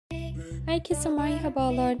Herkese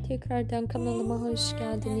merhabalar. Tekrardan kanalıma hoş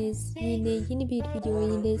geldiniz. Yeni bir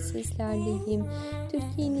video ile sizlerleyim.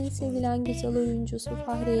 Türkiye'nin sevilen güzel oyuncusu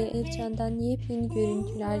Fahriye Evcen'den yepyeni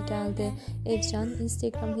görüntüler geldi. Evcen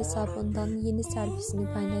Instagram hesabından yeni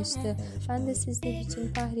selfisini paylaştı. Ben de sizler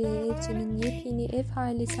için Fahriye Evcen'in yepyeni ev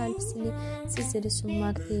hali selfisini sizlere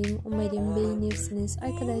sunmaktayım. Umarım beğenirsiniz.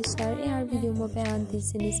 Arkadaşlar, eğer videomu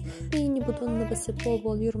beğendiyseniz beğeni butonuna basıp bol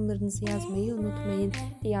bol yorumlarınızı yazmayı unutmayın.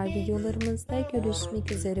 Diğer videolarımızda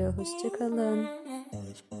görüşmek üzere. Hoşçakalın.